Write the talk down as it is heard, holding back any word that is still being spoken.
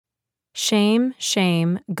Shame,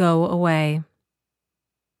 shame, go away.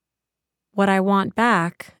 What I want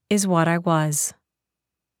back is what I was.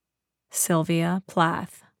 Sylvia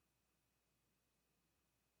Plath.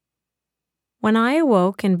 When I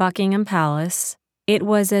awoke in Buckingham Palace, it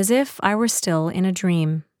was as if I were still in a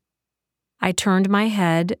dream. I turned my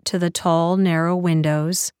head to the tall, narrow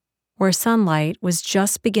windows where sunlight was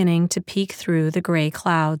just beginning to peek through the gray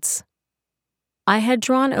clouds. I had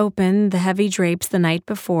drawn open the heavy drapes the night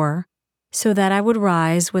before so that I would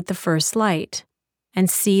rise with the first light and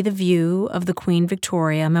see the view of the Queen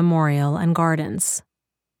Victoria Memorial and Gardens.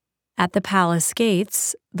 At the palace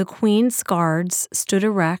gates, the Queen's guards stood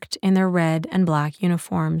erect in their red and black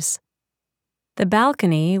uniforms. The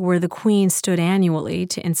balcony where the Queen stood annually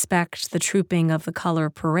to inspect the trooping of the color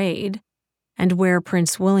parade, and where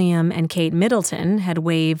Prince William and Kate Middleton had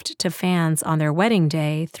waved to fans on their wedding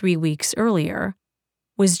day 3 weeks earlier,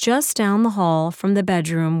 was just down the hall from the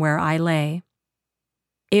bedroom where I lay.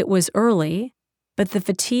 It was early, but the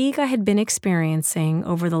fatigue I had been experiencing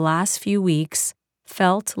over the last few weeks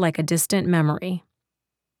felt like a distant memory.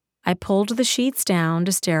 I pulled the sheets down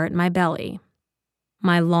to stare at my belly.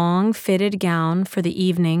 My long, fitted gown for the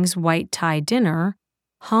evening's white-tie dinner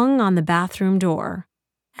hung on the bathroom door,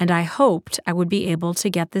 and I hoped I would be able to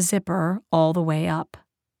get the zipper all the way up.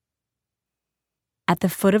 At the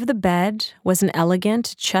foot of the bed was an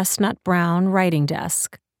elegant chestnut-brown writing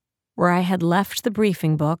desk, where I had left the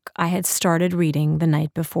briefing book I had started reading the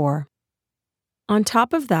night before. On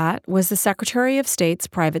top of that was the Secretary of State's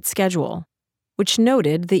private schedule, which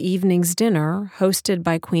noted the evening's dinner hosted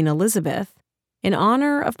by Queen Elizabeth in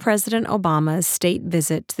honor of President Obama's state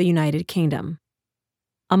visit to the United Kingdom.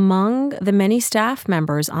 Among the many staff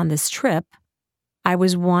members on this trip, I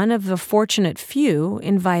was one of the fortunate few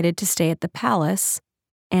invited to stay at the palace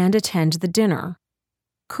and attend the dinner,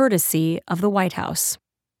 courtesy of the White House.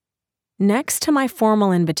 Next to my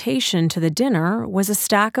formal invitation to the dinner was a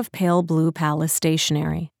stack of pale blue palace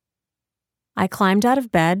stationery. I climbed out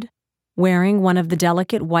of bed, wearing one of the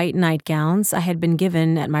delicate white nightgowns I had been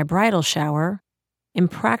given at my bridal shower,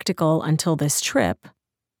 impractical until this trip,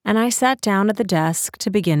 and I sat down at the desk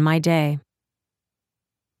to begin my day.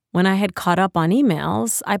 When I had caught up on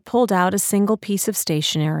emails, I pulled out a single piece of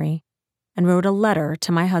stationery and wrote a letter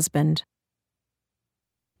to my husband.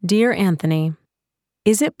 Dear Anthony,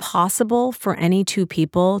 is it possible for any two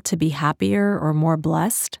people to be happier or more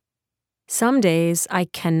blessed? Some days I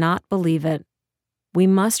cannot believe it. We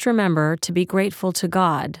must remember to be grateful to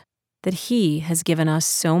God that He has given us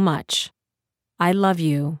so much. I love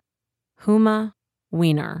you. Huma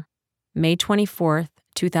Wiener, May 24th,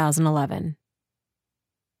 2011.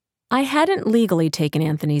 I hadn't legally taken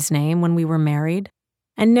Anthony's name when we were married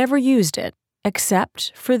and never used it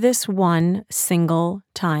except for this one single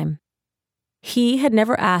time. He had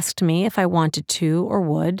never asked me if I wanted to or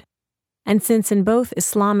would, and since in both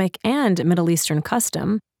Islamic and Middle Eastern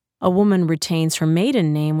custom, a woman retains her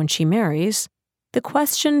maiden name when she marries, the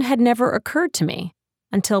question had never occurred to me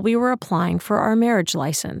until we were applying for our marriage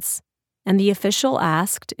license, and the official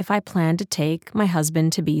asked if I planned to take my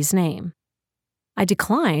husband-to-be's name. I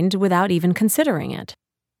declined without even considering it.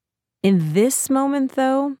 In this moment,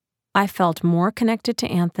 though, I felt more connected to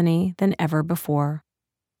Anthony than ever before.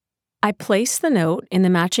 I placed the note in the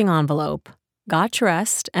matching envelope, got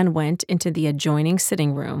dressed, and went into the adjoining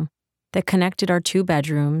sitting room that connected our 2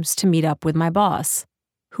 bedrooms to meet up with my boss,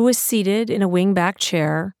 who was seated in a wing-back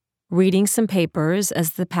chair, reading some papers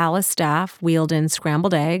as the palace staff wheeled in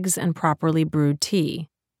scrambled eggs and properly brewed tea.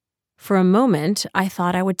 For a moment, I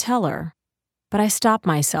thought I would tell her, but I stopped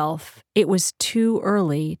myself. It was too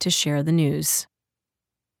early to share the news.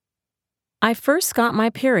 I first got my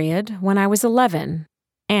period when I was 11,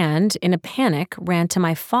 and, in a panic, ran to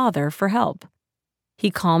my father for help. He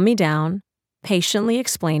calmed me down, patiently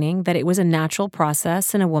explaining that it was a natural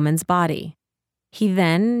process in a woman's body. He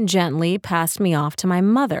then gently passed me off to my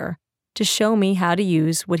mother to show me how to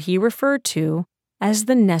use what he referred to as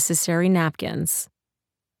the necessary napkins.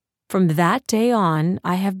 From that day on,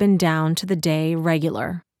 I have been down to the day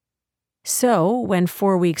regular. So, when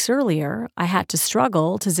 4 weeks earlier I had to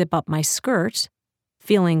struggle to zip up my skirt,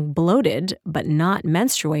 feeling bloated but not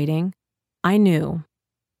menstruating, I knew.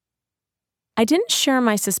 I didn't share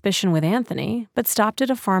my suspicion with Anthony, but stopped at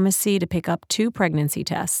a pharmacy to pick up 2 pregnancy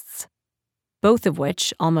tests, both of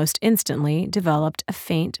which almost instantly developed a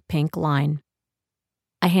faint pink line.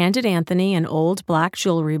 I handed Anthony an old black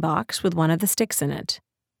jewelry box with one of the sticks in it,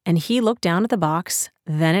 and he looked down at the box,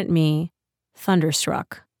 then at me,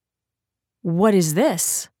 thunderstruck. "What is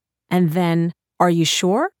this?" And then, "Are you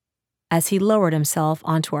sure?" As he lowered himself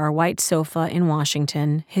onto our white sofa in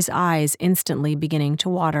Washington, his eyes instantly beginning to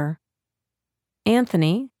water.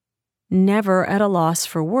 Anthony, never at a loss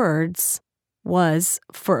for words, was,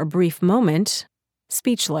 for a brief moment,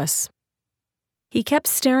 speechless. He kept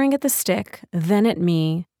staring at the stick, then at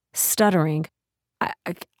me, stuttering,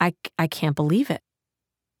 I can't believe it.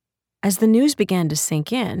 As the news began to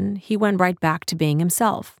sink in, he went right back to being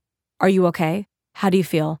himself. Are you okay? How do you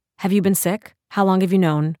feel? Have you been sick? How long have you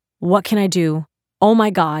known? What can I do? Oh my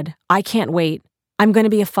God, I can't wait. I'm going to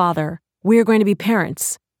be a father. We're going to be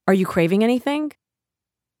parents. Are you craving anything?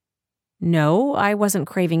 No, I wasn't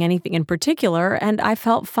craving anything in particular, and I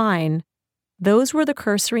felt fine. Those were the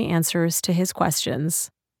cursory answers to his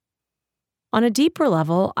questions. On a deeper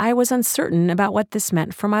level, I was uncertain about what this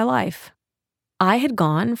meant for my life. I had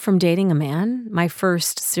gone from dating a man, my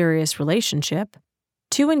first serious relationship,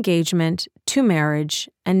 to engagement, to marriage,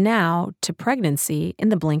 and now to pregnancy in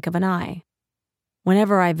the blink of an eye.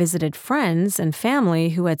 Whenever I visited friends and family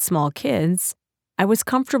who had small kids, I was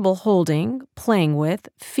comfortable holding, playing with,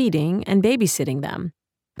 feeding, and babysitting them,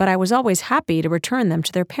 but I was always happy to return them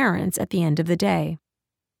to their parents at the end of the day.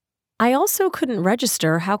 I also couldn't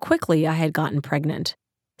register how quickly I had gotten pregnant,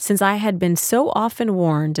 since I had been so often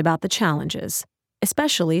warned about the challenges,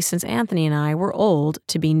 especially since Anthony and I were old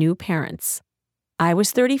to be new parents. I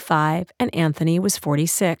was 35 and Anthony was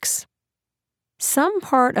 46. Some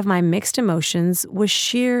part of my mixed emotions was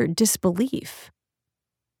sheer disbelief.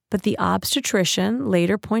 But the obstetrician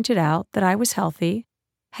later pointed out that I was healthy,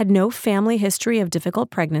 had no family history of difficult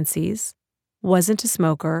pregnancies, wasn't a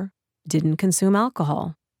smoker, didn't consume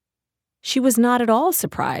alcohol. She was not at all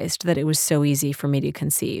surprised that it was so easy for me to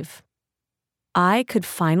conceive. I could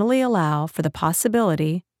finally allow for the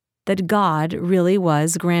possibility that God really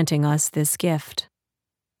was granting us this gift.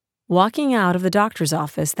 Walking out of the doctor's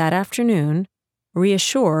office that afternoon,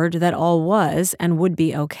 reassured that all was and would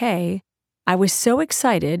be okay, I was so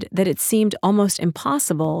excited that it seemed almost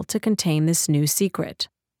impossible to contain this new secret.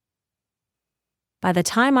 By the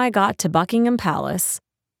time I got to Buckingham Palace,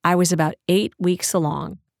 I was about 8 weeks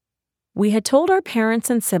along. We had told our parents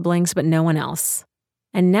and siblings, but no one else.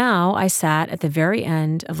 And now I sat at the very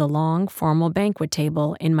end of the long, formal banquet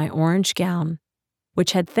table in my orange gown,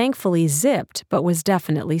 which had thankfully zipped but was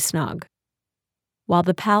definitely snug. While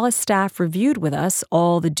the palace staff reviewed with us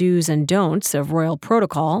all the do's and don'ts of royal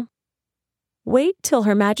protocol, wait till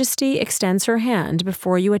Her Majesty extends her hand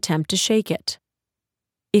before you attempt to shake it.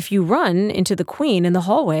 If you run into the Queen in the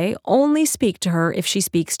hallway, only speak to her if she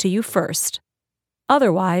speaks to you first.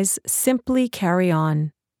 Otherwise, simply carry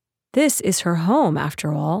on. This is her home,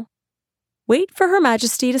 after all. Wait for Her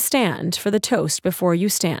Majesty to stand for the toast before you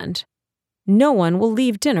stand. No one will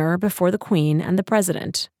leave dinner before the Queen and the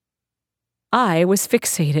President. I was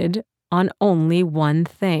fixated on only one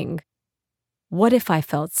thing. What if I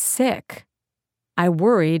felt sick? I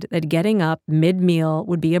worried that getting up mid-meal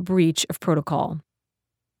would be a breach of protocol.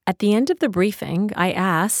 At the end of the briefing, I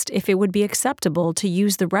asked if it would be acceptable to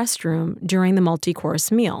use the restroom during the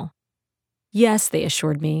multi-course meal. Yes, they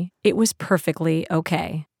assured me, it was perfectly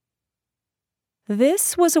okay.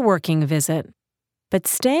 This was a working visit, but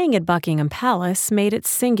staying at Buckingham Palace made it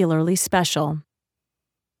singularly special.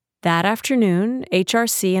 That afternoon,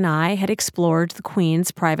 HRC and I had explored the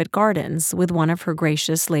Queen's private gardens with one of her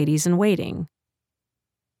gracious ladies-in-waiting.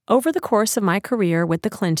 Over the course of my career with the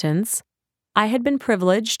Clintons, I had been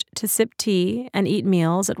privileged to sip tea and eat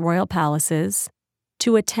meals at royal palaces,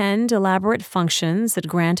 to attend elaborate functions at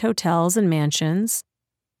grand hotels and mansions,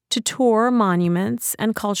 to tour monuments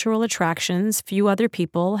and cultural attractions few other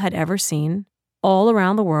people had ever seen, all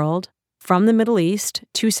around the world, from the Middle East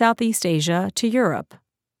to Southeast Asia to Europe.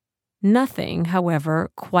 Nothing, however,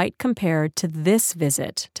 quite compared to this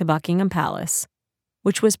visit to Buckingham Palace,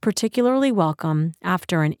 which was particularly welcome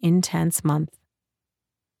after an intense month.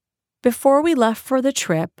 Before we left for the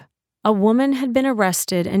trip, a woman had been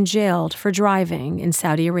arrested and jailed for driving in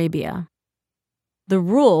Saudi Arabia. The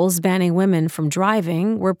rules banning women from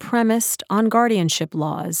driving were premised on guardianship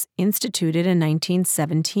laws instituted in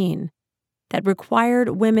 1917 that required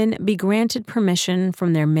women be granted permission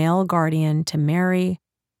from their male guardian to marry,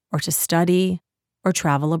 or to study, or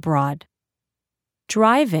travel abroad.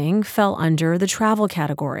 Driving fell under the travel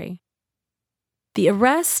category. The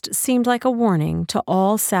arrest seemed like a warning to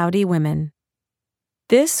all Saudi women.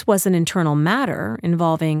 This was an internal matter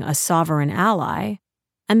involving a sovereign ally,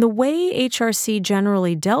 and the way HRC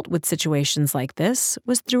generally dealt with situations like this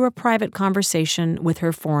was through a private conversation with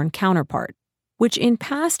her foreign counterpart, which in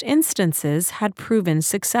past instances had proven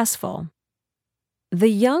successful. The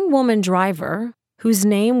young woman driver, whose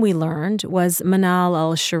name we learned was Manal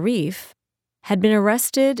al-Sharif, had been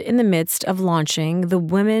arrested in the midst of launching the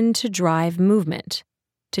Women to Drive movement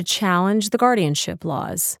to challenge the guardianship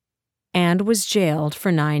laws. and was jailed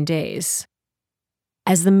for 9 days.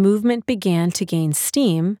 As the movement began to gain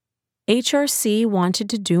steam, HRC wanted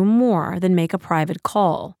to do more than make a private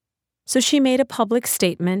call, so she made a public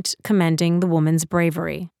statement commending the woman's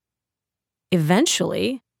bravery.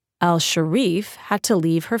 Eventually, al-Sharif had to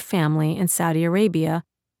leave her family in Saudi Arabia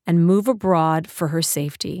and move abroad for her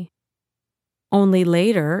safety. Only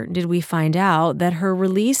later did we find out that her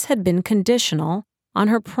release had been conditional on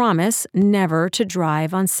her promise never to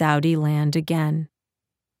drive on Saudi land again.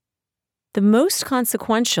 The most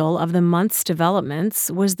consequential of the month's developments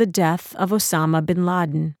was the death of Osama bin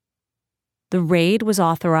Laden. The raid was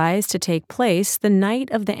authorized to take place the night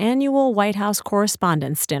of the annual White House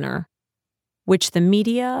Correspondents' Dinner, which the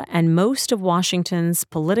media and most of Washington's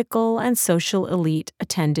political and social elite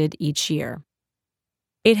attended each year.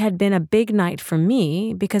 It had been a big night for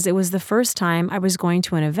me because it was the first time I was going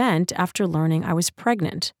to an event after learning I was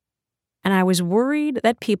pregnant, and I was worried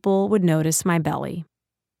that people would notice my belly.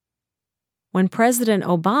 When President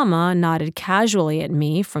Obama nodded casually at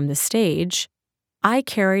me from the stage, I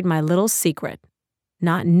carried my little secret,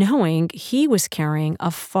 not knowing he was carrying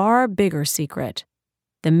a far bigger secret.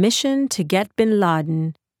 The mission to get bin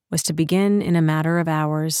Laden was to begin in a matter of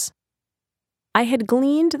hours. I had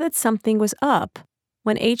gleaned that something was up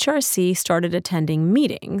when HRC started attending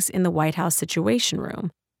meetings in the White House Situation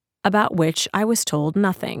Room, about which I was told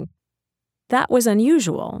nothing. That was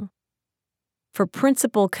unusual. For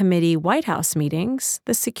principal committee White House meetings,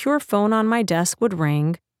 the secure phone on my desk would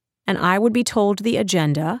ring, and I would be told the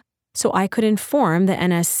agenda so I could inform the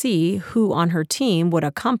NSC who on her team would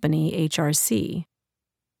accompany HRC.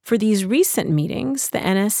 For these recent meetings, the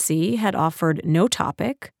NSC had offered no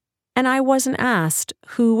topic, and I wasn't asked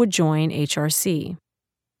who would join HRC.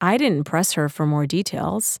 I didn't press her for more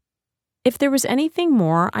details. If there was anything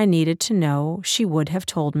more I needed to know, she would have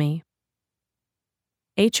told me.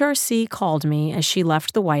 HRC called me as she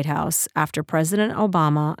left the White House after President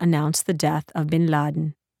Obama announced the death of bin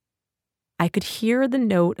Laden. I could hear the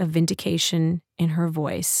note of vindication in her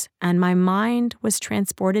voice, and my mind was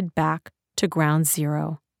transported back to Ground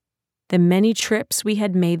Zero, the many trips we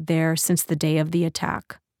had made there since the day of the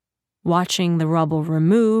attack, watching the rubble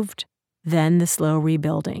removed, then the slow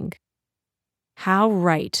rebuilding. How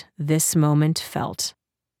right this moment felt.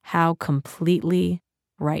 How completely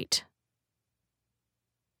right.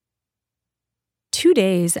 2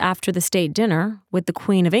 days after the state dinner with the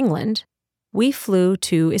Queen of England, we flew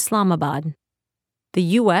to Islamabad. The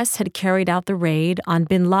U.S. had carried out the raid on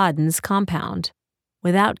bin Laden's compound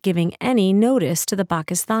without giving any notice to the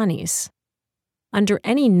Pakistanis. Under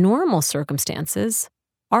any normal circumstances,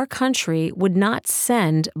 our country would not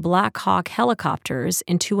send Black Hawk helicopters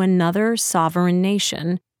into another sovereign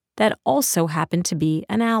nation that also happened to be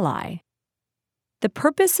an ally. The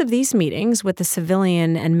purpose of these meetings with the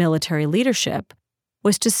civilian and military leadership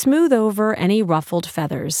was to smooth over any ruffled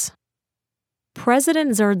feathers.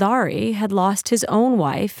 President Zardari had lost his own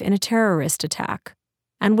wife in a terrorist attack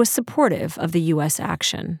and was supportive of the U.S.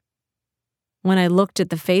 action. When I looked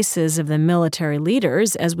at the faces of the military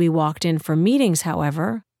leaders as we walked in for meetings,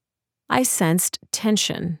 however, I sensed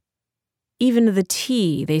tension. Even the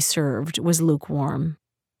tea they served was lukewarm.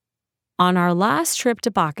 On our last trip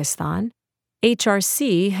to Pakistan,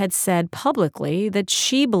 HRC had said publicly that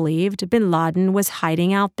she believed bin Laden was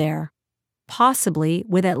hiding out there, possibly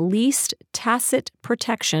with at least tacit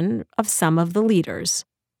protection of some of the leaders,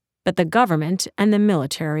 but the government and the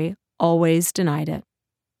military always denied it.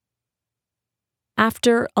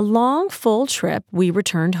 After a long, full trip, we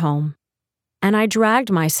returned home, and I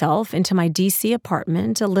dragged myself into my D.C.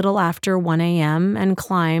 apartment a little after 1 a.m. and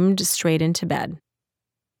climbed straight into bed.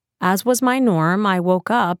 As was my norm, I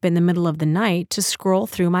woke up in the middle of the night to scroll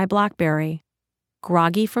through my BlackBerry,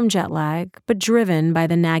 groggy from jet lag, but driven by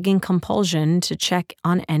the nagging compulsion to check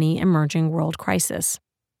on any emerging world crisis.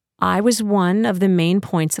 I was one of the main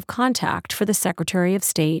points of contact for the Secretary of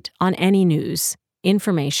State on any news,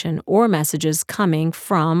 information, or messages coming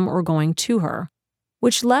from or going to her,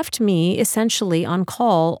 which left me essentially on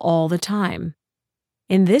call all the time.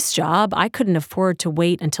 In this job, I couldn't afford to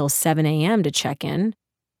wait until 7 a.m. to check in.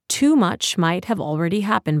 Too much might have already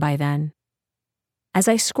happened by then. As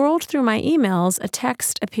I scrolled through my emails, a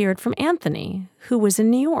text appeared from Anthony, who was in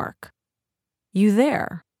New York. "You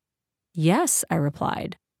there?" "Yes," I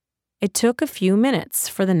replied. It took a few minutes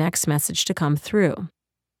for the next message to come through.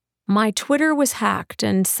 "My Twitter was hacked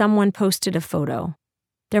and someone posted a photo.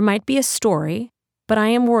 There might be a story, but I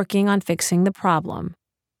am working on fixing the problem.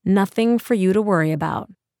 Nothing for you to worry about.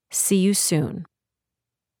 See you soon."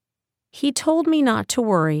 He told me not to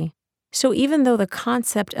worry, so even though the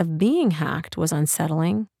concept of being hacked was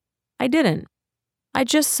unsettling, I didn't. I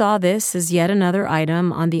just saw this as yet another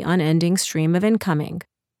item on the unending stream of incoming.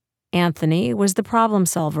 Anthony was the problem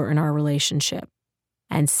solver in our relationship,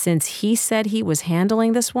 and since he said he was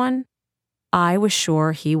handling this one, I was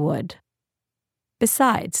sure he would.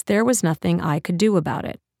 Besides, there was nothing I could do about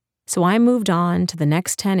it, so I moved on to the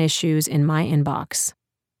next 10 issues in my inbox.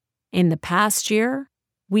 In the past year,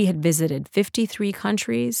 we had visited 53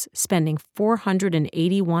 countries, spending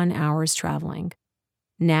 481 hours traveling.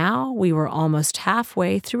 Now we were almost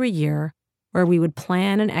halfway through a year where we would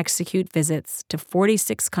plan and execute visits to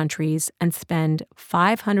 46 countries and spend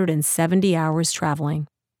 570 hours traveling.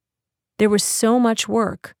 There was so much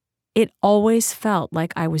work. It always felt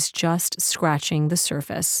like I was just scratching the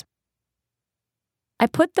surface. I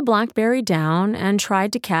put the BlackBerry down and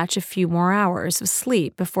tried to catch a few more hours of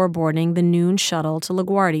sleep before boarding the noon shuttle to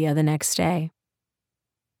LaGuardia the next day.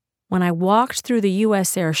 When I walked through the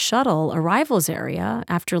U.S. Air Shuttle arrivals area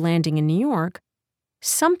after landing in New York,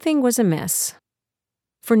 something was amiss.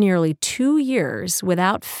 For nearly 2 years,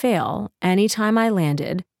 without fail, anytime I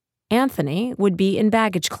landed, Anthony would be in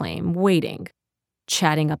baggage claim waiting,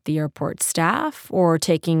 chatting up the airport staff, or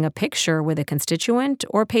taking a picture with a constituent,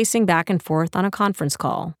 or pacing back and forth on a conference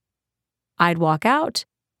call. I'd walk out,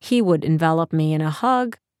 he would envelop me in a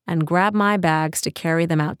hug and grab my bags to carry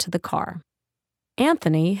them out to the car.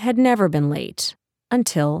 Anthony had never been late,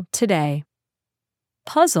 until today.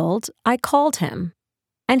 Puzzled, I called him,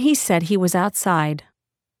 and he said he was outside.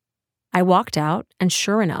 I walked out, and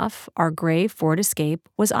sure enough, our gray Ford Escape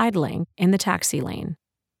was idling in the taxi lane.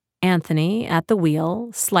 Anthony, at the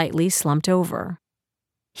wheel, slightly slumped over.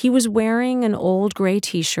 He was wearing an old gray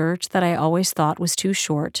t-shirt that I always thought was too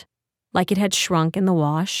short, like it had shrunk in the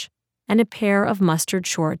wash, and a pair of mustard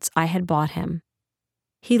shorts I had bought him.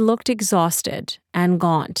 He looked exhausted and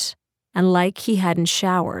gaunt, and like he hadn't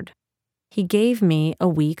showered. He gave me a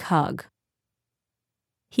weak hug.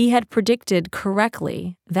 He had predicted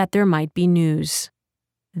correctly that there might be news.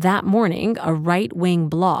 That morning, a right-wing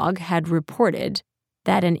blog had reported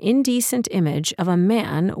that an indecent image of a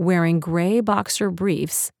man wearing gray boxer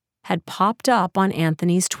briefs had popped up on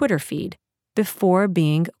Anthony's Twitter feed before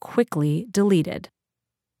being quickly deleted.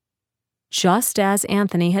 Just as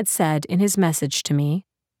Anthony had said in his message to me,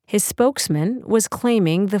 his spokesman was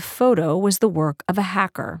claiming the photo was the work of a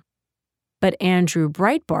hacker. But Andrew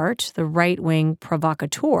Breitbart, the right-wing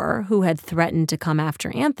provocateur who had threatened to come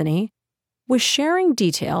after Anthony, was sharing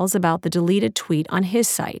details about the deleted tweet on his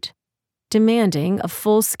site, demanding a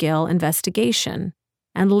full-scale investigation,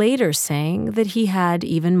 and later saying that he had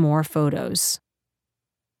even more photos.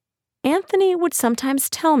 Anthony would sometimes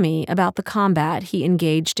tell me about the combat he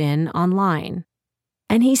engaged in online,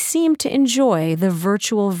 and he seemed to enjoy the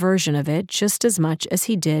virtual version of it just as much as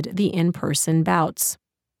he did the in-person bouts.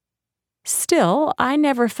 Still, I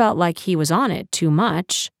never felt like he was on it too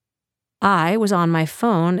much. I was on my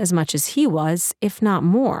phone as much as he was, if not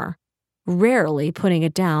more, rarely putting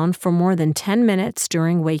it down for more than 10 minutes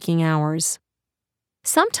during waking hours.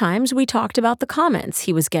 Sometimes we talked about the comments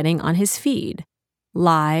he was getting on his feed.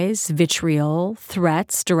 Lies, vitriol,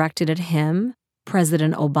 threats directed at him,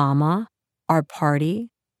 President Obama, our party.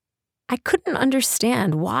 I couldn't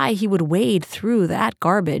understand why he would wade through that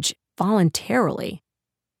garbage voluntarily.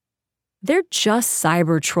 They're just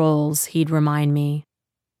cyber trolls, he'd remind me,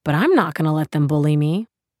 but I'm not going to let them bully me.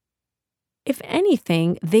 If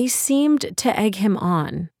anything, they seemed to egg him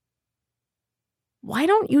on. Why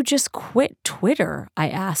don't you just quit Twitter? I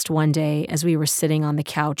asked one day as we were sitting on the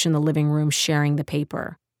couch in the living room sharing the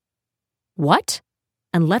paper. What?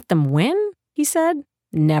 And let them win? He said.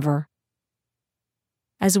 Never.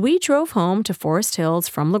 As we drove home to Forest Hills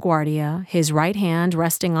from LaGuardia, his right hand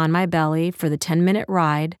resting on my belly for the 10-minute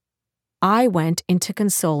ride, I went into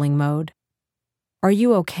consoling mode. Are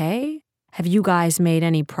you okay? Have you guys made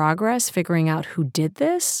any progress figuring out who did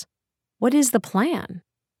this? What is the plan?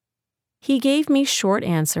 He gave me short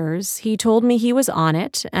answers. He told me he was on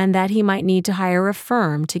it and that he might need to hire a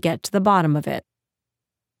firm to get to the bottom of it.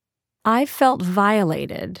 I felt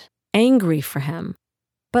violated, angry for him,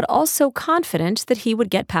 but also confident that he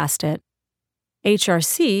would get past it.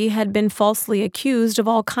 HRC had been falsely accused of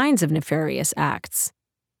all kinds of nefarious acts,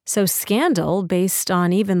 so scandal based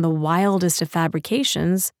on even the wildest of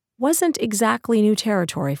fabrications wasn't exactly new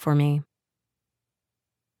territory for me.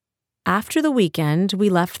 After the weekend, we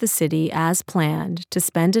left the city as planned to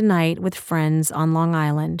spend a night with friends on Long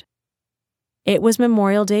Island. It was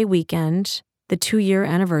Memorial Day weekend, the 2-year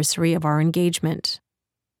anniversary of our engagement.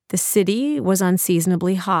 The city was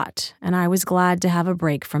unseasonably hot, and I was glad to have a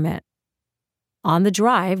break from it. On the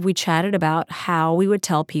drive, we chatted about how we would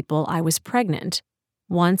tell people I was pregnant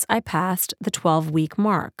once I passed the 12-week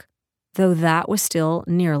mark, though that was still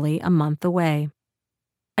nearly a month away.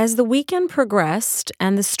 As the weekend progressed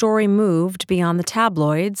and the story moved beyond the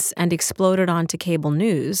tabloids and exploded onto cable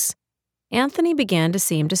news, Anthony began to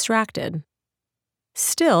seem distracted.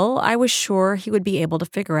 Still, I was sure he would be able to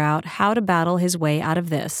figure out how to battle his way out of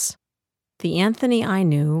this. The Anthony I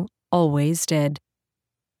knew always did.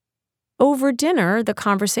 Over dinner, the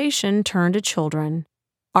conversation turned to children.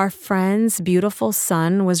 Our friend's beautiful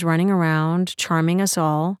son was running around, charming us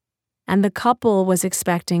all, and the couple was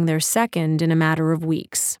expecting their second in a matter of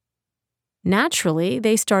weeks. Naturally,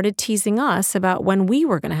 they started teasing us about when we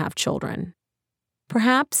were going to have children.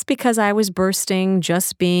 Perhaps because I was bursting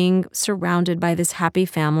just being surrounded by this happy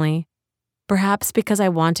family. Perhaps because I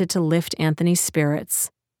wanted to lift Anthony's spirits.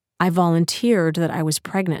 I volunteered that I was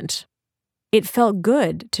pregnant. It felt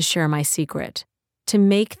good to share my secret, to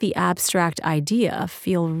make the abstract idea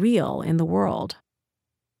feel real in the world.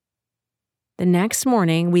 The next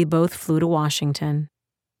morning, we both flew to Washington.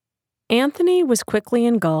 Anthony was quickly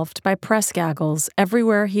engulfed by press gaggles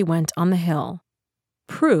everywhere he went on the Hill.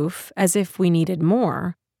 Proof, as if we needed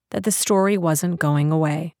more, that the story wasn't going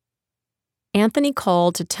away. Anthony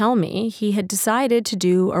called to tell me he had decided to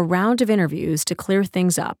do a round of interviews to clear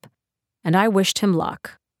things up, and I wished him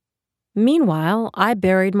luck. Meanwhile, I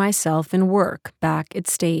buried myself in work back at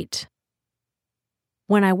State.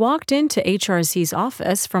 When I walked into HRC's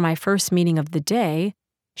office for my first meeting of the day,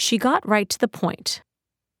 she got right to the point.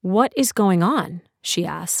 "What is going on?" she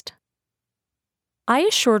asked. I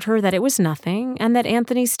assured her that it was nothing and that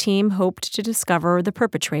Anthony's team hoped to discover the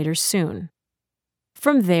perpetrators soon.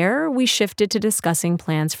 From there, we shifted to discussing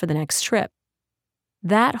plans for the next trip.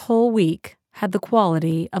 That whole week had the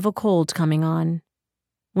quality of a cold coming on.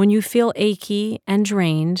 When you feel achy and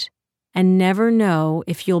drained and never know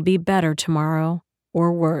if you'll be better tomorrow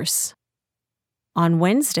or worse. On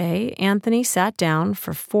Wednesday, Anthony sat down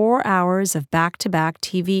for 4 hours of back-to-back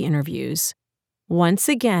TV interviews, once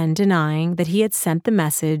again denying that he had sent the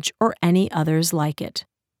message or any others like it.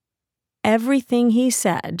 Everything he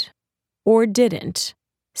said, or didn't,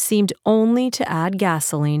 seemed only to add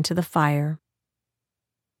gasoline to the fire.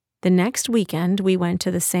 The next weekend, we went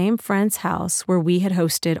to the same friend's house where we had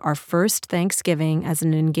hosted our first Thanksgiving as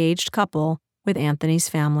an engaged couple with Anthony's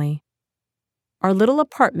family. Our little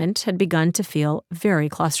apartment had begun to feel very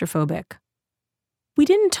claustrophobic. We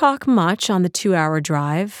didn't talk much on the 2-hour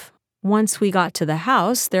drive. Once we got to the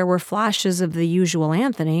house, there were flashes of the usual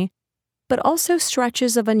Anthony, but also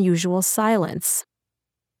stretches of unusual silence.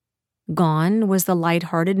 Gone was the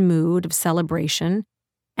lighthearted mood of celebration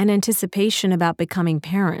and anticipation about becoming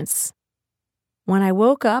parents. When I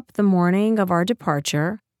woke up the morning of our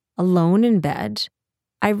departure, alone in bed,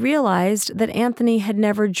 I realized that Anthony had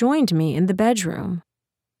never joined me in the bedroom.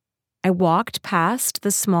 I walked past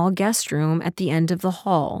the small guest room at the end of the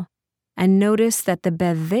hall and noticed that the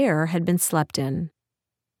bed there had been slept in.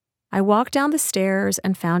 I walked down the stairs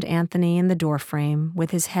and found Anthony in the doorframe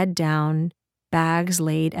with his head down, bags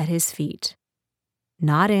laid at his feet.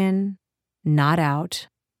 Not in, not out.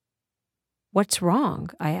 "What's wrong?"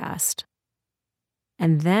 I asked.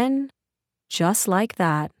 And then, just like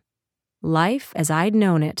that, life as I'd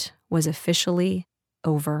known it was officially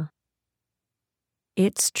over.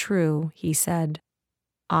 "It's true," he said.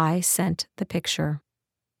 "I sent the picture."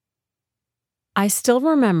 I still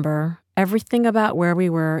remember everything about where we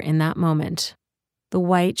were in that moment. The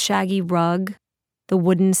white shaggy rug, the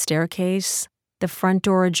wooden staircase, the front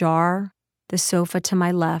door ajar, the sofa to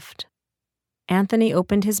my left. Anthony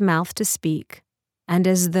opened his mouth to speak, and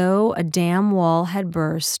as though a dam wall had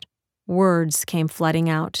burst, words came flooding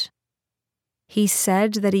out. He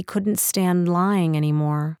said that he couldn't stand lying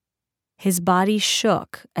anymore. His body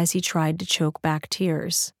shook as he tried to choke back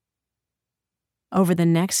tears. Over the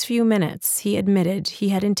next few minutes, he admitted he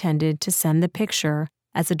had intended to send the picture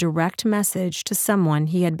as a direct message to someone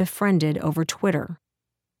he had befriended over Twitter,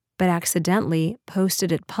 but accidentally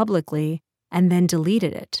posted it publicly and then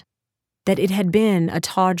deleted it. That it had been a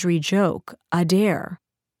tawdry joke, a dare.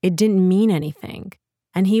 It didn't mean anything,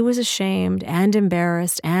 and he was ashamed and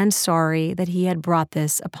embarrassed and sorry that he had brought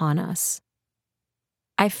this upon us.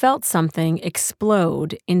 I felt something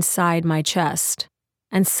explode inside my chest,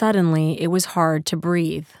 and suddenly it was hard to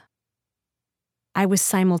breathe. I was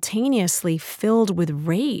simultaneously filled with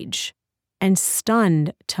rage and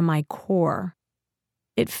stunned to my core.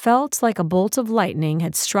 It felt like a bolt of lightning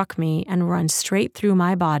had struck me and run straight through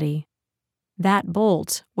my body. That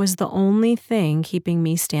bolt was the only thing keeping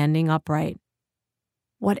me standing upright.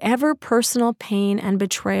 Whatever personal pain and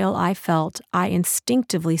betrayal I felt, I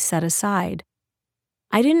instinctively set aside.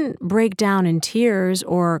 I didn't break down in tears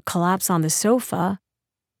or collapse on the sofa.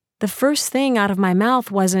 The first thing out of my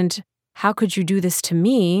mouth wasn't, "How could you do this to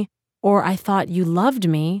me?" or "I thought you loved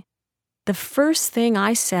me," the first thing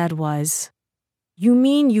I said was, "You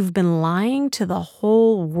mean you've been lying to the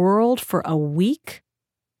whole world for a week?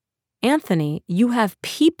 Anthony, you have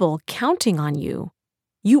people counting on you.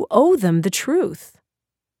 You owe them the truth."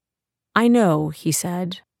 "I know," he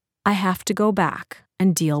said. "I have to go back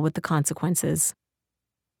and deal with the consequences."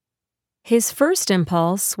 His first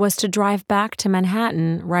impulse was to drive back to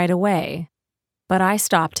Manhattan right away, but I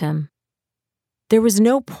stopped him. There was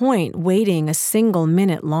no point waiting a single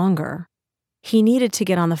minute longer. He needed to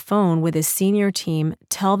get on the phone with his senior team,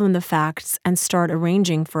 tell them the facts, and start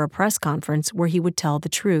arranging for a press conference where he would tell the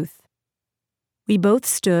truth. We both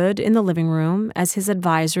stood in the living room as his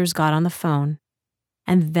advisors got on the phone,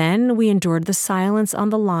 and then we endured the silence on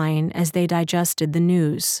the line as they digested the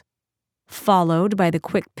news, followed by the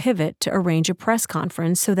quick pivot to arrange a press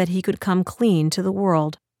conference so that he could come clean to the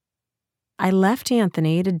world. I left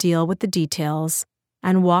Anthony to deal with the details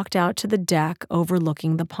and walked out to the deck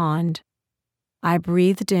overlooking the pond. I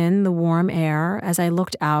breathed in the warm air as I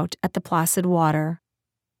looked out at the placid water,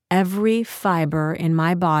 every fiber in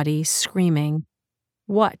my body screaming,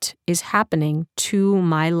 "What is happening to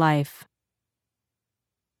my life?"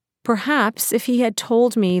 Perhaps if he had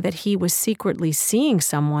told me that he was secretly seeing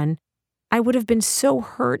someone, I would have been so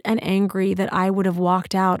hurt and angry that I would have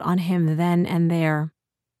walked out on him then and there.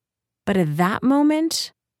 But at that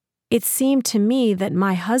moment, it seemed to me that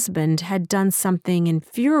my husband had done something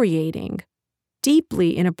infuriating,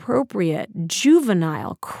 deeply inappropriate,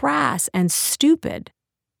 juvenile, crass, and stupid,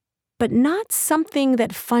 but not something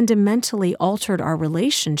that fundamentally altered our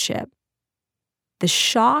relationship. The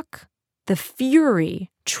shock, the fury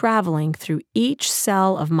traveling through each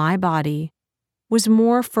cell of my body was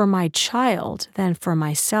more for my child than for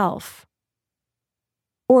myself,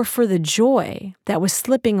 or for the joy that was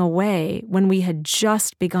slipping away when we had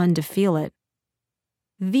just begun to feel it.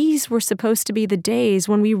 These were supposed to be the days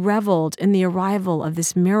when we reveled in the arrival of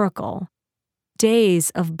this miracle,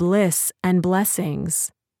 days of bliss and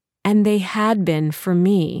blessings, and they had been for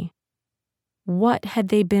me. What had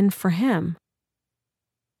they been for him?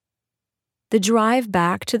 The drive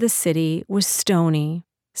back to the city was stony,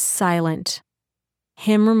 silent,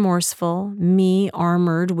 him remorseful, me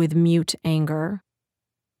armored with mute anger.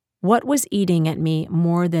 What was eating at me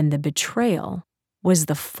more than the betrayal was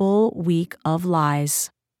the full week of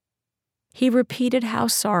lies. He repeated how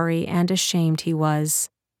sorry and ashamed he was,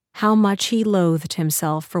 how much he loathed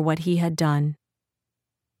himself for what he had done.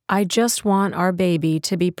 "I just want our baby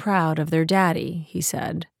to be proud of their daddy," he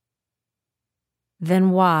said.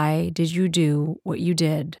 "Then why did you do what you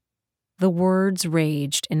did?" The words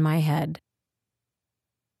raged in my head.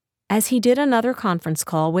 As he did another conference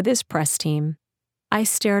call with his press team, I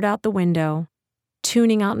stared out the window,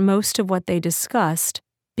 tuning out most of what they discussed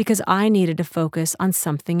because I needed to focus on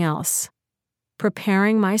something else,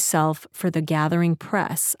 preparing myself for the gathering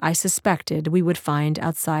press I suspected we would find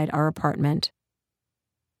outside our apartment.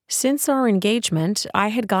 Since our engagement, I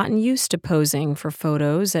had gotten used to posing for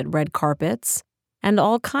photos at red carpets and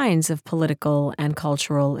all kinds of political and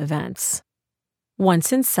cultural events.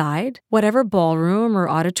 Once inside, whatever ballroom or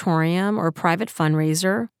auditorium or private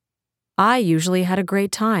fundraiser, I usually had a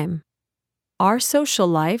great time. Our social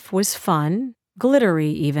life was fun,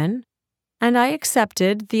 glittery even, and I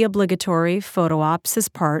accepted the obligatory photo ops as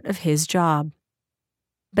part of his job.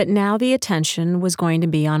 But now the attention was going to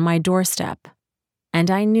be on my doorstep,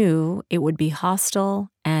 and I knew it would be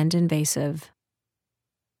hostile and invasive.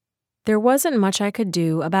 There wasn't much I could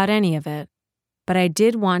do about any of it, but I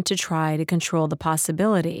did want to try to control the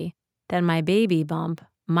possibility that my baby bump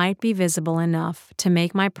might be visible enough to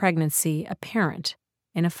make my pregnancy apparent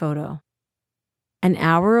in a photo. An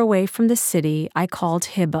hour away from the city, I called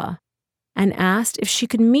Hiba and asked if she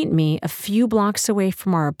could meet me a few blocks away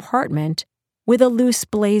from our apartment with a loose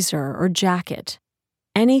blazer or jacket,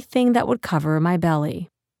 anything that would cover my belly.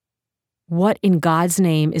 "What in God's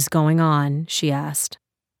name is going on?" she asked.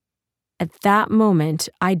 At that moment,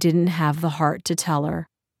 I didn't have the heart to tell her,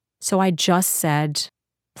 so I just said,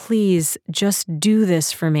 "Please, just do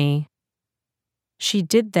this for me." She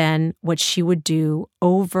did then what she would do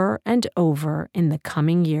over and over in the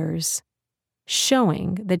coming years,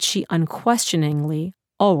 showing that she unquestioningly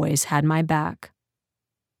always had my back.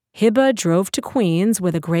 Hiba drove to Queens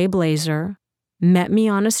with a gray blazer, met me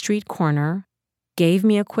on a street corner, gave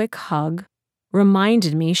me a quick hug,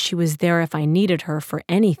 reminded me she was there if I needed her for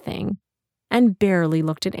anything, and barely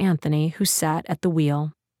looked at Anthony, who sat at the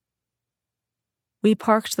wheel. We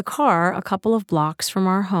parked the car a couple of blocks from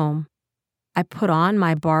our home. I put on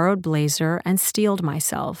my borrowed blazer and steeled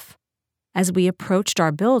myself. As we approached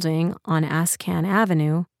our building on Ascan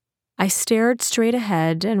Avenue, I stared straight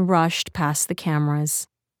ahead and rushed past the cameras.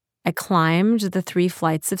 I climbed the 3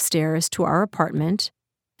 flights of stairs to our apartment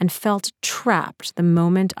and felt trapped the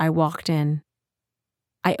moment I walked in.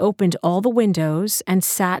 I opened all the windows and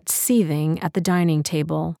sat seething at the dining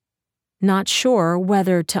table, not sure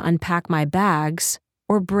whether to unpack my bags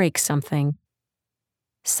or break something.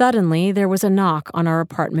 Suddenly, there was a knock on our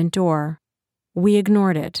apartment door. We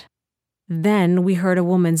ignored it. Then we heard a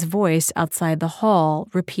woman's voice outside the hall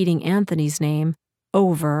repeating Anthony's name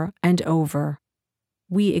over and over.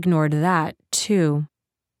 We ignored that, too.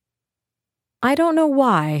 I don't know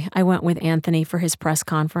why I went with Anthony for his press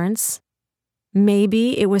conference.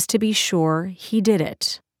 Maybe it was to be sure he did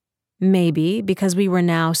it. Maybe because we were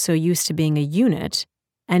now so used to being a unit,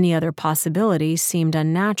 any other possibility seemed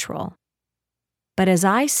unnatural. But as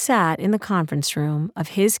I sat in the conference room of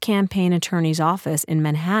his campaign attorney's office in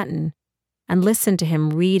Manhattan and listened to him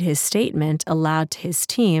read his statement aloud to his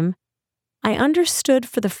team, I understood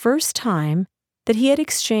for the first time that he had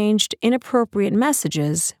exchanged inappropriate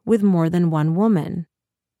messages with more than one woman.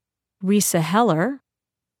 Risa Heller,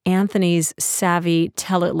 Anthony's savvy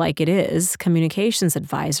tell-it-like-it-is communications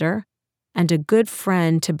advisor, and a good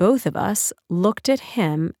friend to both of us, looked at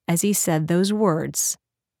him as he said those words,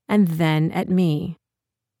 and then at me.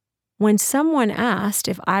 When someone asked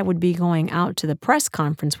if I would be going out to the press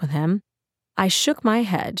conference with him, I shook my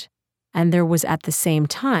head, and there was at the same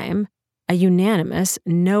time a unanimous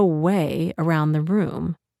no way around the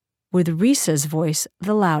room, with Risa's voice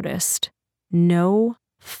the loudest. No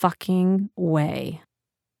fucking way.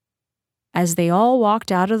 As they all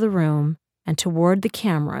walked out of the room and toward the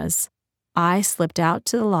cameras, I slipped out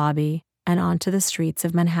to the lobby and onto the streets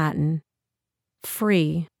of Manhattan.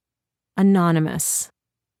 Free. Anonymous.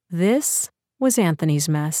 This was Anthony's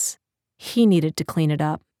mess. He needed to clean it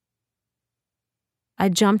up. I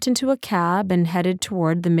jumped into a cab and headed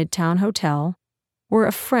toward the Midtown Hotel, where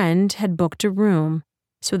a friend had booked a room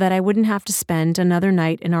so that I wouldn't have to spend another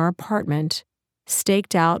night in our apartment,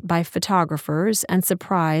 staked out by photographers and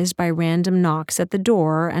surprised by random knocks at the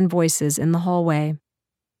door and voices in the hallway.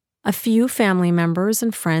 A few family members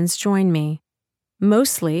and friends joined me,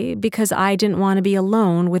 mostly because I didn't want to be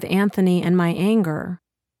alone with Anthony and my anger.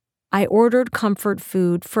 I ordered comfort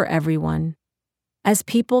food for everyone. As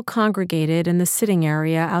people congregated in the sitting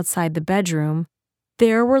area outside the bedroom,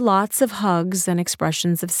 there were lots of hugs and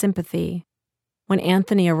expressions of sympathy. When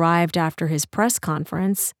Anthony arrived after his press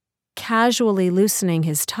conference, casually loosening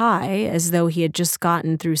his tie as though he had just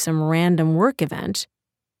gotten through some random work event,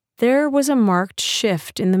 there was a marked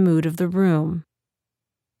shift in the mood of the room.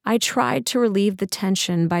 I tried to relieve the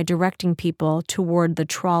tension by directing people toward the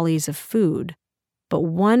trolleys of food, but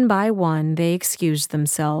one by one they excused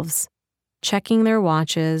themselves, checking their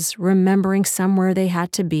watches, remembering somewhere they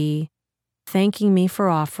had to be, thanking me for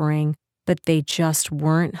offering, but they just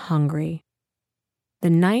weren't hungry. The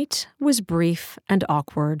night was brief and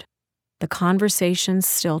awkward, the conversations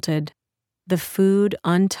stilted, the food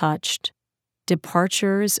untouched,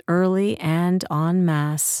 departures early and en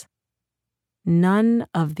masse. None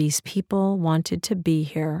of these people wanted to be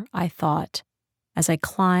here, I thought, as I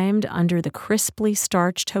climbed under the crisply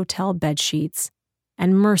starched hotel bedsheets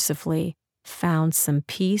and mercifully found some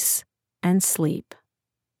peace and sleep.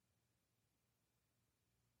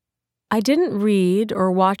 I didn't read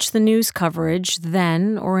or watch the news coverage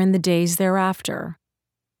then or in the days thereafter.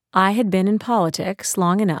 I had been in politics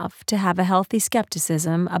long enough to have a healthy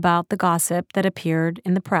skepticism about the gossip that appeared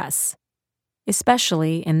in the press,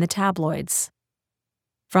 especially in the tabloids.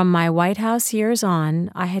 From my White House years on,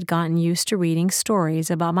 I had gotten used to reading stories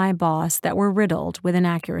about my boss that were riddled with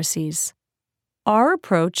inaccuracies. Our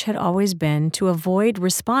approach had always been to avoid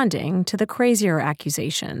responding to the crazier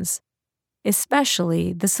accusations,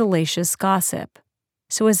 especially the salacious gossip,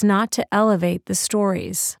 so as not to elevate the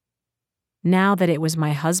stories. Now that it was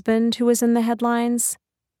my husband who was in the headlines,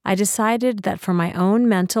 I decided that for my own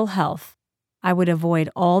mental health, I would avoid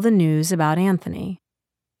all the news about Anthony.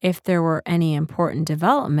 If there were any important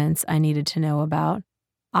developments I needed to know about,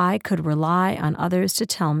 I could rely on others to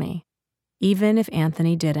tell me, even if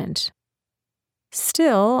Anthony didn't.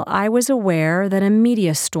 Still, I was aware that a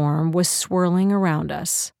media storm was swirling around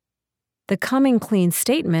us. The coming clean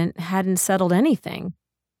statement hadn't settled anything.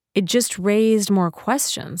 It just raised more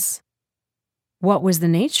questions. What was the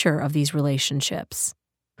nature of these relationships?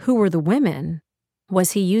 Who were the women?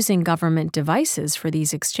 Was he using government devices for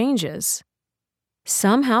these exchanges?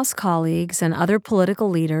 Some House colleagues and other political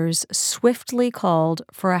leaders swiftly called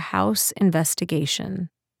for a House investigation.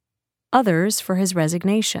 Others for his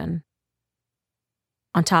resignation.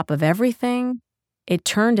 On top of everything, It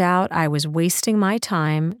turned out I was wasting my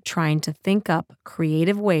time trying to think up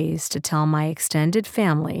creative ways to tell my extended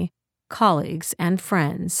family, colleagues, and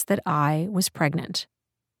friends that I was pregnant.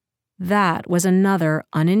 That was another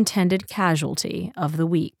unintended casualty of the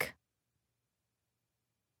week.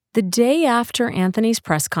 The day after Anthony's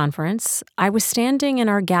press conference, I was standing in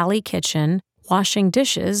our galley kitchen washing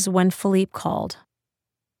dishes when Philippe called.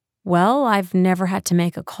 Well, I've never had to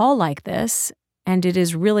make a call like this, and it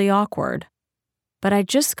is really awkward. But I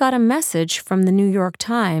just got a message from the New York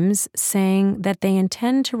Times saying that they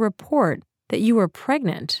intend to report that you were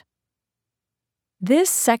pregnant.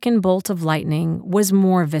 This second bolt of lightning was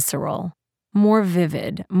more visceral, more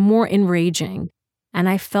vivid, more enraging, and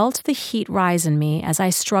I felt the heat rise in me as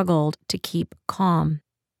I struggled to keep calm.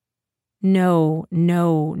 No,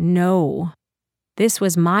 no, no. This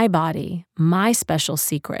was my body, my special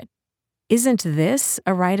secret. Isn't this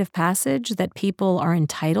a rite of passage that people are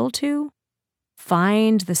entitled to?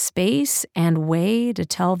 Find the space and way to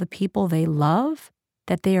tell the people they love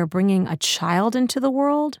that they are bringing a child into the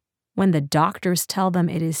world when the doctors tell them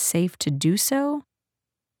it is safe to do so?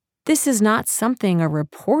 This is not something a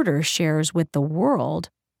reporter shares with the world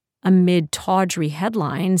amid tawdry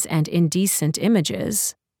headlines and indecent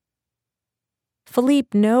images.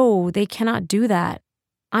 Philippe, no, they cannot do that.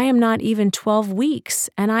 I am not even 12 weeks,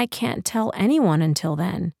 and I can't tell anyone until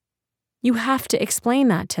then. You have to explain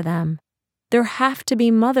that to them. There have to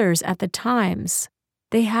be mothers at the Times.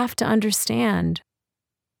 They have to understand.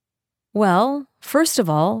 Well, first of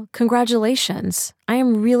all, congratulations. I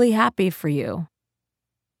am really happy for you.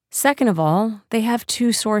 Second of all, they have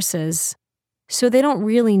 2 sources, so they don't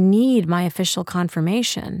really need my official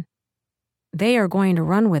confirmation. They are going to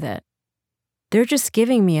run with it. They're just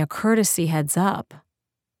giving me a courtesy heads up.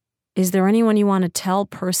 Is there anyone you want to tell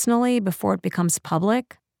personally before it becomes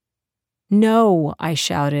public? No, I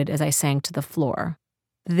shouted as I sank to the floor.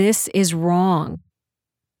 This is wrong.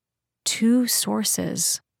 2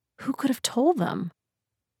 sources. Who could have told them?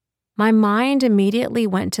 My mind immediately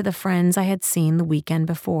went to the friends I had seen the weekend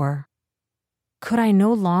before. Could I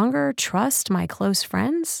no longer trust my close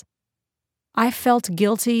friends? I felt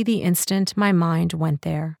guilty the instant my mind went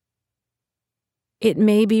there. It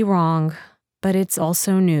may be wrong, but it's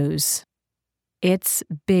also news. It's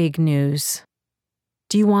big news.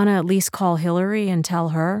 Do you want to at least call Hillary and tell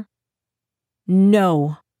her?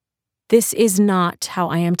 No. This is not how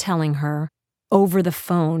I am telling her, over the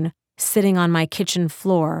phone, sitting on my kitchen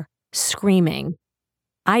floor, screaming.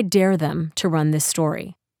 I dare them to run this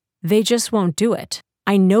story. They just won't do it.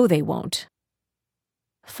 I know they won't.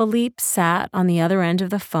 Philippe sat on the other end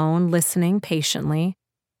of the phone listening patiently,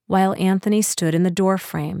 while Anthony stood in the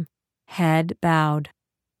doorframe, head bowed.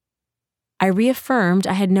 I reaffirmed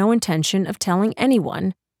I had no intention of telling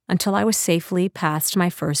anyone until I was safely past my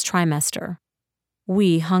first trimester.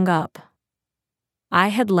 We hung up. I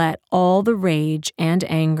had let all the rage and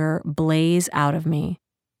anger blaze out of me,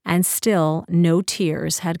 and still no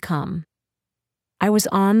tears had come. I was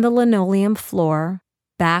on the linoleum floor,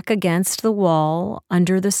 back against the wall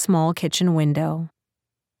under the small kitchen window.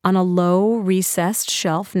 On a low, recessed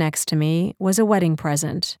shelf next to me was a wedding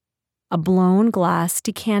present, a blown glass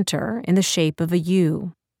decanter in the shape of a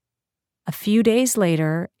U. A few days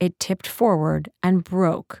later, it tipped forward and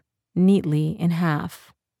broke neatly in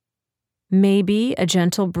half. Maybe a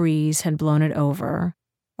gentle breeze had blown it over,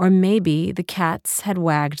 or maybe the cats had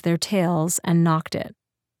wagged their tails and knocked it.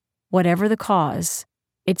 Whatever the cause,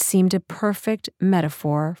 it seemed a perfect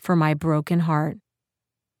metaphor for my broken heart.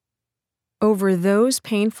 Over those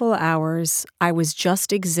painful hours, I was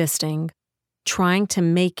just existing, trying to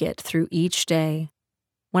make it through each day.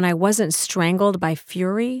 When I wasn't strangled by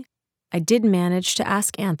fury, I did manage to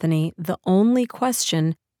ask Anthony the only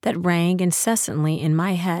question that rang incessantly in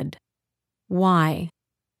my head. Why?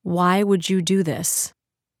 Why would you do this?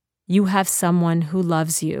 You have someone who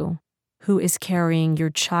loves you, who is carrying your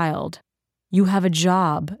child. You have a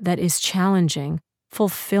job that is challenging,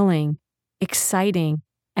 fulfilling, exciting,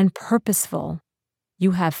 and purposeful.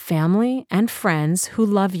 You have family and friends who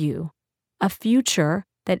love you, a future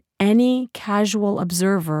that any casual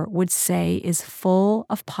observer would say is full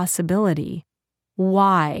of possibility.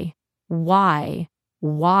 Why? Why?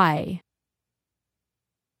 Why?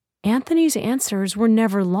 Anthony's answers were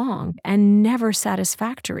never long and never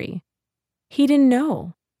satisfactory. He didn't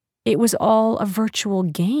know. It was all a virtual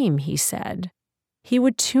game, he said. He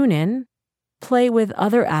would tune in, play with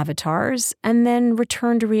other avatars, and then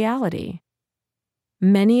return to reality.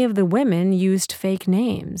 Many of the women used fake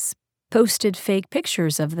names, posted fake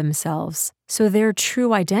pictures of themselves, so their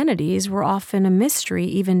true identities were often a mystery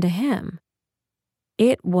even to him.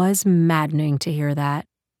 It was maddening to hear that.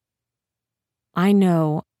 I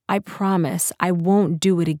know, I promise, I won't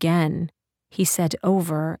do it again, he said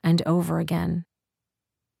over and over again.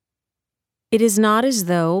 It is not as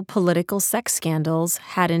though political sex scandals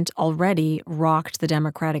hadn't already rocked the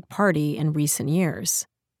Democratic Party in recent years.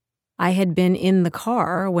 I had been in the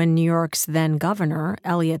car when New York's then governor,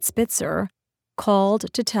 Eliot Spitzer,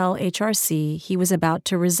 called to tell HRC he was about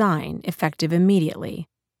to resign, effective immediately,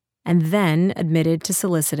 and then admitted to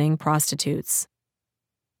soliciting prostitutes.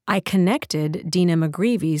 I connected Dina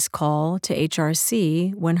McGreevy's call to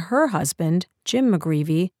HRC when her husband, Jim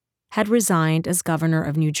McGreevy, had resigned as governor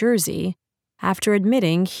of New Jersey after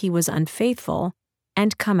admitting he was unfaithful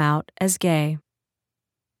and come out as gay.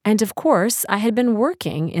 And of course, I had been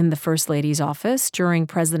working in the First Lady's office during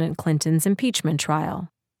President Clinton's impeachment trial.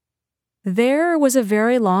 There was a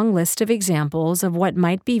very long list of examples of what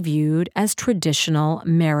might be viewed as traditional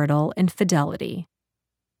marital infidelity.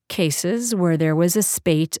 Cases where there was a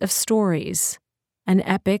spate of stories, an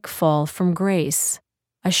epic fall from grace,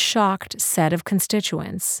 a shocked set of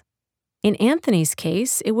constituents. In Anthony's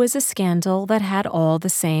case, it was a scandal that had all the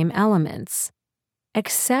same elements,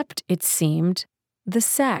 except, it seemed, the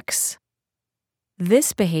sex.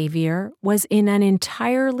 This behavior was in an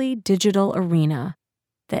entirely digital arena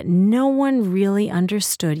that no one really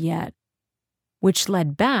understood yet, which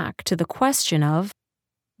led back to the question of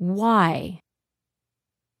why.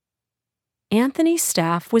 Anthony's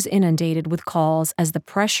staff was inundated with calls as the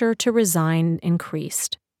pressure to resign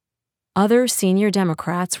increased. Other senior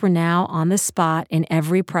Democrats were now on the spot in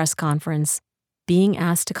every press conference, being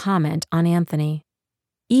asked to comment on Anthony.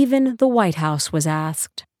 Even the White House was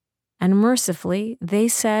asked, and mercifully they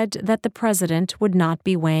said that the president would not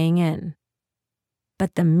be weighing in.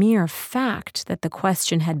 But the mere fact that the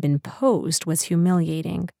question had been posed was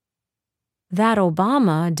humiliating. That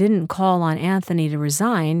Obama didn't call on Anthony to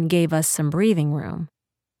resign gave us some breathing room.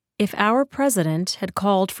 If our president had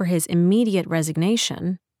called for his immediate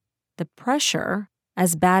resignation, the pressure,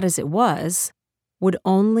 as bad as it was, would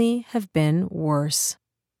only have been worse.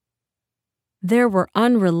 There were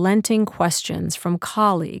unrelenting questions from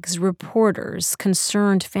colleagues, reporters,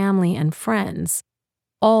 concerned family and friends,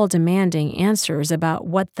 all demanding answers about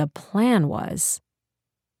what the plan was.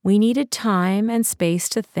 We needed time and space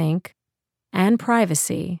to think, and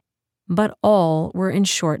privacy, but all were in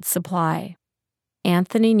short supply.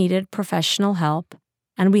 Anthony needed professional help,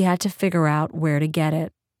 and we had to figure out where to get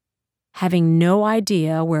it. Having no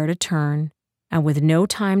idea where to turn, and with no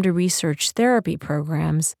time to research therapy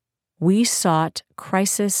programs, we sought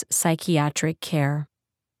crisis psychiatric care.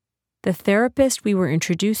 The therapist we were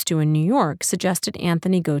introduced to in New York suggested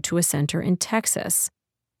Anthony go to a center in Texas,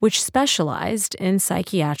 which specialized in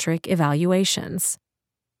psychiatric evaluations.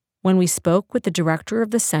 When we spoke with the director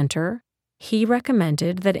of the center, he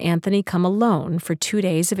recommended that Anthony come alone for 2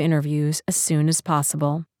 days of interviews as soon as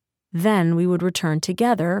possible. Then we would return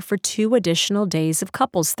together for 2 additional days of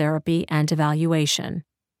couples therapy and evaluation,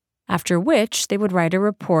 after which they would write a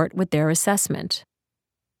report with their assessment.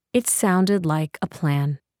 It sounded like a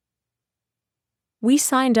plan. We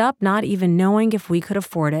signed up not even knowing if we could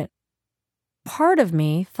afford it. Part of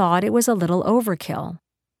me thought it was a little overkill.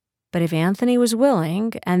 But if Anthony was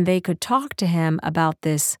willing and they could talk to him about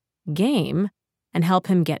this game and help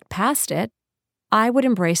him get past it, I would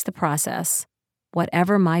embrace the process,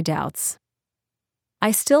 whatever my doubts.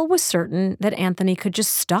 I still was certain that Anthony could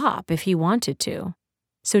just stop if he wanted to.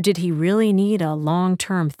 So did he really need a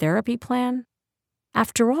long-term therapy plan?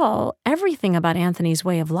 After all, everything about Anthony's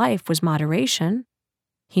way of life was moderation.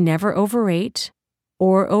 He never overate,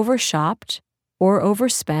 or overshopped, or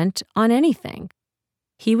overspent on anything.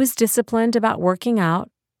 He was disciplined about working out,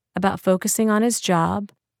 about focusing on his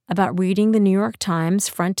job, about reading the New York Times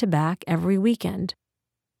front to back every weekend.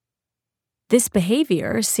 This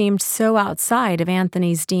behavior seemed so outside of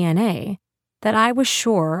Anthony's DNA that I was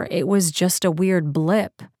sure it was just a weird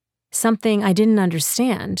blip, something I didn't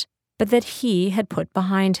understand, but that he had put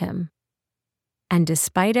behind him. And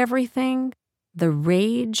despite everything, the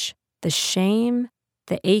rage, the shame,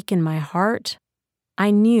 the ache in my heart,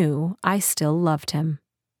 I knew I still loved him.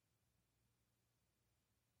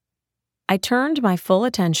 I turned my full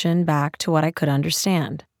attention back to what I could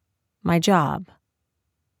understand, my job.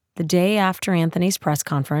 The day after Anthony's press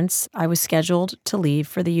conference, I was scheduled to leave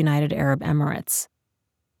for the United Arab Emirates.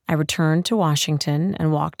 I returned to Washington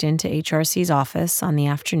and walked into HRC's office on the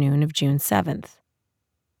afternoon of June 7th.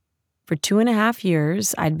 For 2.5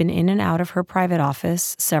 years, I'd been in and out of her private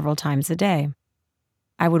office several times a day.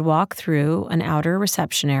 I would walk through an outer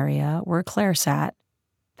reception area where Claire sat,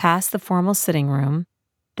 past the formal sitting room,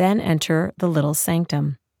 then enter the little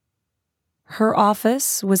sanctum. Her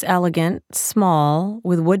office was elegant, small,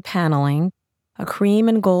 with wood paneling, a cream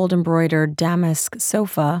and gold embroidered damask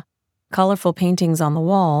sofa, colorful paintings on the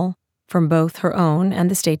wall from both her own and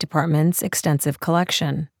the State Department's extensive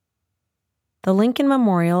collection. The Lincoln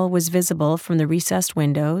Memorial was visible from the recessed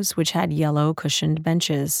windows, which had yellow cushioned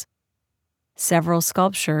benches. Several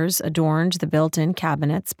sculptures adorned the built-in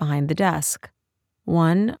cabinets behind the desk,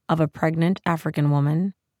 one of a pregnant African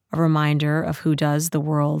woman, a reminder of who does the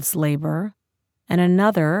world's labor, and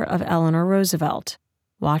another of Eleanor Roosevelt,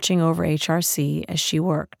 watching over HRC as she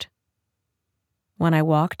worked. When I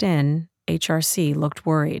walked in, HRC looked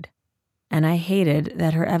worried, and I hated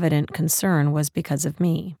that her evident concern was because of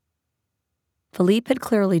me. Philippe had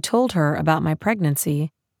clearly told her about my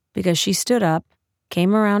pregnancy because she stood up,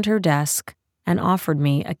 came around her desk, and offered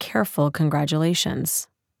me a careful congratulations.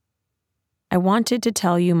 I wanted to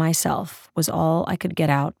tell you myself was all I could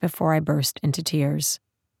get out before I burst into tears.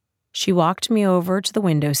 She walked me over to the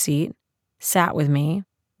window seat, sat with me,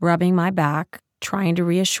 rubbing my back, trying to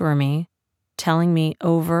reassure me, telling me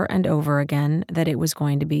over and over again that it was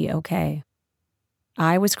going to be okay.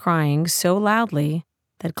 I was crying so loudly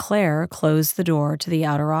that Claire closed the door to the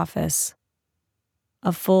outer office.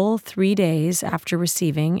 A full 3 days after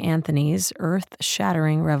receiving Anthony's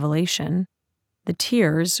earth-shattering revelation, the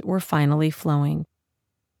tears were finally flowing.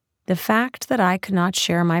 The fact that I could not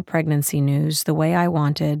share my pregnancy news the way I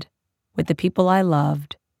wanted, with the people I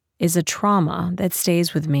loved, is a trauma that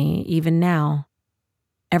stays with me even now.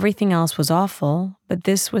 Everything else was awful, but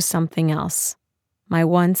this was something else, my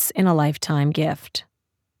once-in-a-lifetime gift.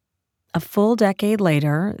 A full decade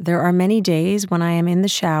later, there are many days when I am in the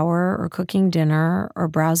shower or cooking dinner or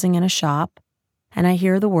browsing in a shop, and I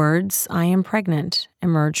hear the words, "I am pregnant,"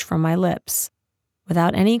 emerge from my lips,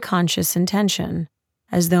 without any conscious intention,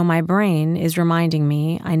 as though my brain is reminding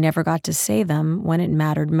me I never got to say them when it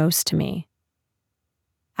mattered most to me.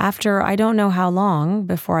 After I don't know how long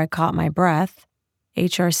before I caught my breath,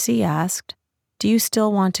 HRC asked, "Do you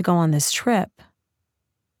still want to go on this trip?"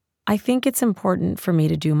 "I think it's important for me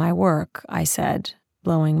to do my work," I said,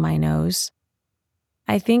 blowing my nose.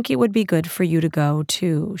 "I think it would be good for you to go,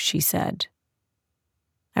 too," she said.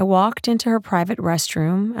 I walked into her private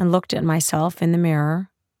restroom and looked at myself in the mirror.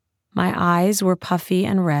 My eyes were puffy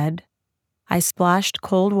and red. I splashed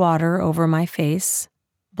cold water over my face,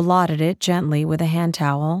 blotted it gently with a hand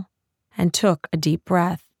towel, and took a deep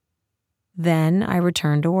breath. Then I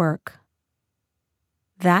returned to work.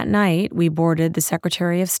 That night, we boarded the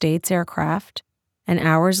Secretary of State's aircraft, and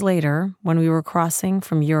hours later, when we were crossing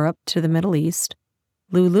from Europe to the Middle East,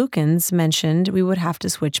 Lou Lukens mentioned we would have to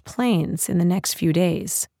switch planes in the next few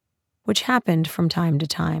days, which happened from time to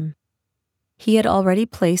time. He had already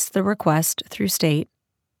placed the request through state,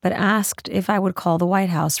 but asked if I would call the White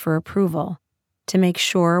House for approval to make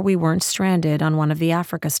sure we weren't stranded on one of the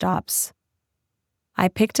Africa stops. I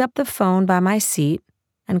picked up the phone by my seat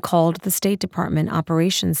and called the State Department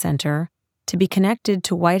Operations Center to be connected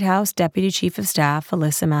to White House Deputy Chief of Staff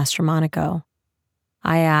Alyssa Mastromonaco.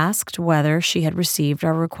 I asked whether she had received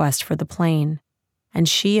our request for the plane, and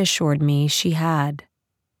she assured me she had.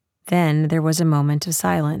 Then there was a moment of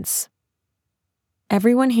silence.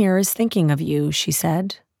 "Everyone here is thinking of you," she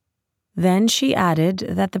said. Then she added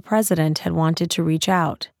that the president had wanted to reach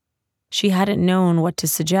out. She hadn't known what to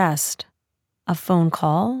suggest. A phone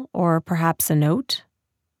call, or perhaps a note?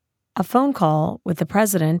 A phone call with the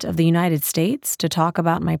President of the United States to talk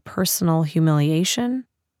about my personal humiliation?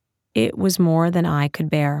 It was more than I could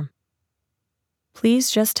bear.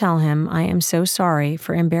 "Please just tell him I am so sorry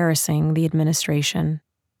for embarrassing the administration."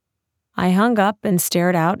 I hung up and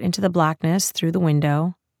stared out into the blackness through the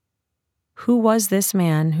window. Who was this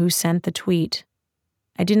man who sent the tweet?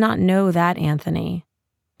 I did not know that Anthony.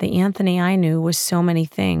 The Anthony I knew was so many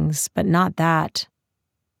things, but not that.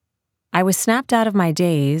 I was snapped out of my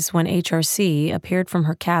daze when HRC appeared from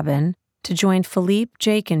her cabin to join Philippe,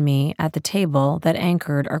 Jake, and me at the table that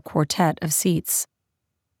anchored our quartet of seats.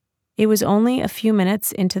 It was only a few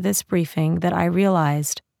minutes into this briefing that I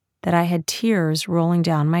realized that I had tears rolling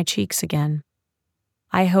down my cheeks again.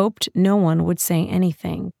 I hoped no one would say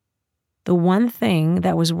anything. The one thing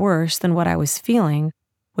that was worse than what I was feeling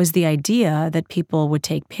was the idea that people would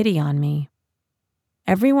take pity on me.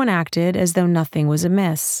 Everyone acted as though nothing was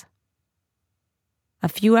amiss. A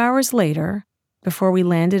few hours later, before we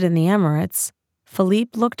landed in the Emirates,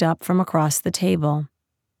 Philippe looked up from across the table.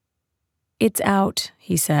 "It's out,"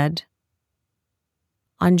 he said.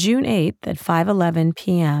 On June 8th at 5:11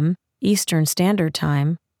 p.m. Eastern Standard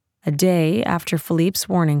Time, a day after Philippe's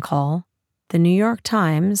warning call, the New York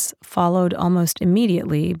Times, followed almost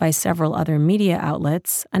immediately by several other media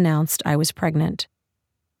outlets, announced I was pregnant.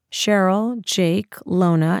 Cheryl, Jake,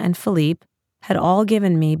 Lona, and Philippe had all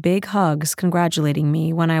given me big hugs congratulating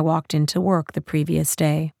me when I walked into work the previous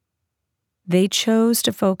day. They chose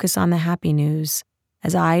to focus on the happy news,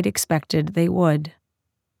 as I'd expected they would.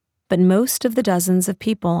 But most of the dozens of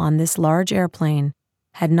people on this large airplane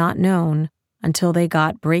had not known until they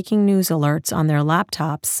got breaking news alerts on their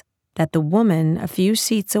laptops that the woman a few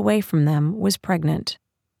seats away from them was pregnant.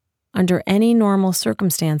 Under any normal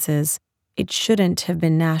circumstances, it shouldn't have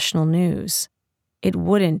been national news. It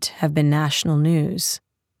wouldn't have been national news,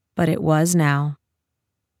 but it was now.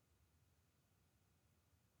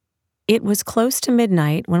 It was close to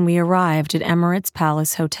midnight when we arrived at Emirates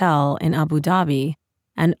Palace Hotel in Abu Dhabi,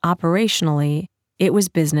 and operationally, it was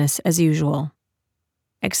business as usual.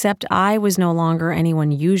 Except I was no longer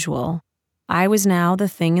anyone usual. I was now the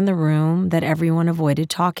thing in the room that everyone avoided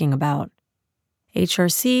talking about.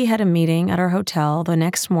 HRC had a meeting at our hotel the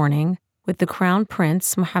next morning with the Crown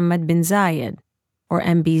Prince Mohammed bin Zayed, or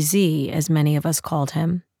MBZ as many of us called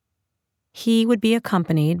him. He would be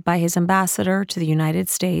accompanied by his ambassador to the United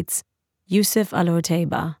States, Yusuf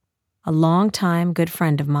Al-Otaiba, a longtime good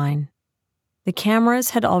friend of mine. The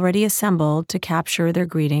cameras had already assembled to capture their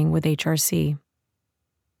greeting with HRC.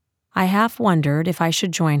 I half wondered if I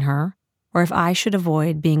should join her, or if I should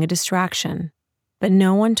avoid being a distraction, but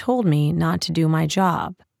no one told me not to do my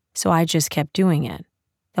job, so I just kept doing it,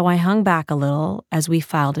 though I hung back a little as we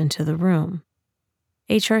filed into the room.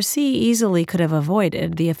 HRC easily could have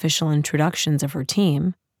avoided the official introductions of her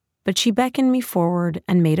team, but she beckoned me forward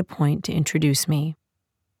and made a point to introduce me.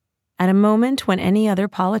 At a moment when any other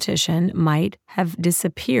politician might have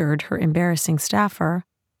disappeared her embarrassing staffer,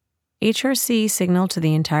 HRC signaled to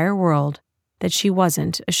the entire world that she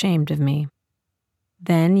wasn't ashamed of me.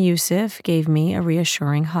 Then Yusuf gave me a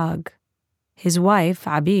reassuring hug. His wife,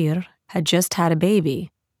 Abir, had just had a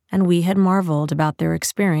baby, and we had marveled about their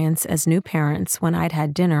experience as new parents when I'd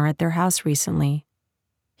had dinner at their house recently.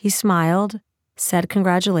 He smiled, said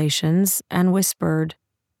congratulations, and whispered,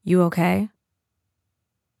 "You okay?"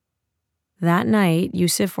 That night,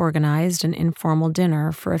 Yusuf organized an informal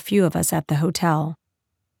dinner for a few of us at the hotel.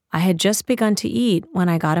 I had just begun to eat when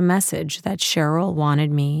I got a message that Cheryl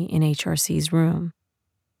wanted me in HRC's room.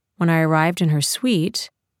 When I arrived in her suite,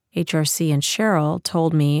 HRC and Cheryl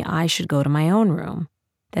told me I should go to my own room,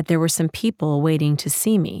 that there were some people waiting to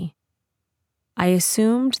see me. I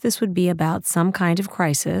assumed this would be about some kind of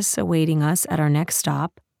crisis awaiting us at our next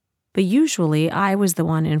stop, but usually I was the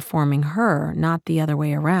one informing her, not the other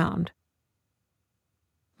way around.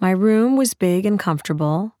 My room was big and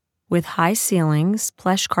comfortable, with high ceilings,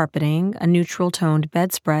 plush carpeting, a neutral-toned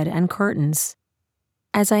bedspread, and curtains.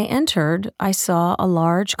 As I entered, I saw a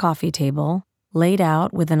large coffee table laid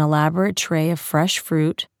out with an elaborate tray of fresh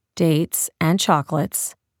fruit, dates, and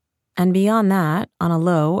chocolates, and beyond that, on a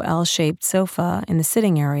low L-shaped sofa in the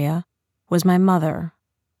sitting area, was my mother.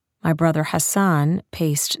 My brother Hassan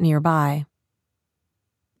paced nearby.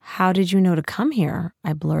 "How did you know to come here?"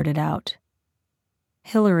 I blurted out.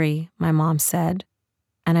 "Hillary," my mom said,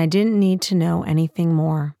 and I didn't need to know anything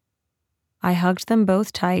more. I hugged them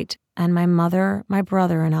both tight, and my mother, my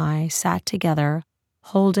brother, and I sat together,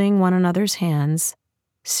 holding one another's hands,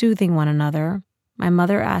 soothing one another, my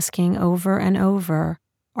mother asking over and over,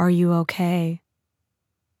 "Are you okay?"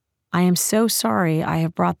 "I am so sorry I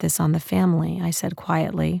have brought this on the family," I said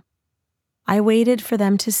quietly. I waited for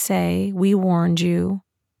them to say, "We warned you.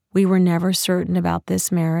 We were never certain about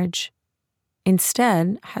this marriage."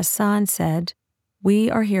 Instead, Hassan said,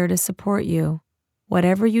 "We are here to support you.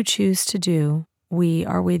 Whatever you choose to do, we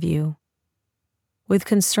are with you." With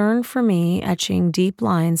concern for me etching deep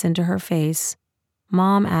lines into her face,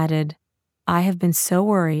 Mom added, "I have been so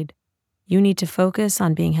worried. You need to focus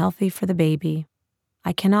on being healthy for the baby.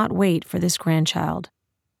 I cannot wait for this grandchild.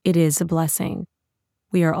 It is a blessing.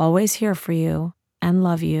 We are always here for you and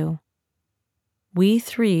love you." We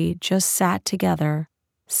three just sat together,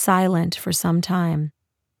 silent for some time,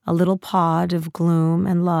 a little pod of gloom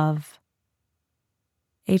and love.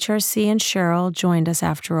 HRC and Cheryl joined us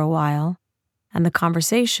after a while, and the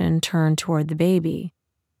conversation turned toward the baby,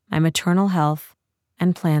 my maternal health,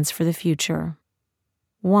 and plans for the future.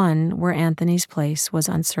 One where Anthony's place was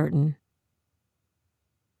uncertain.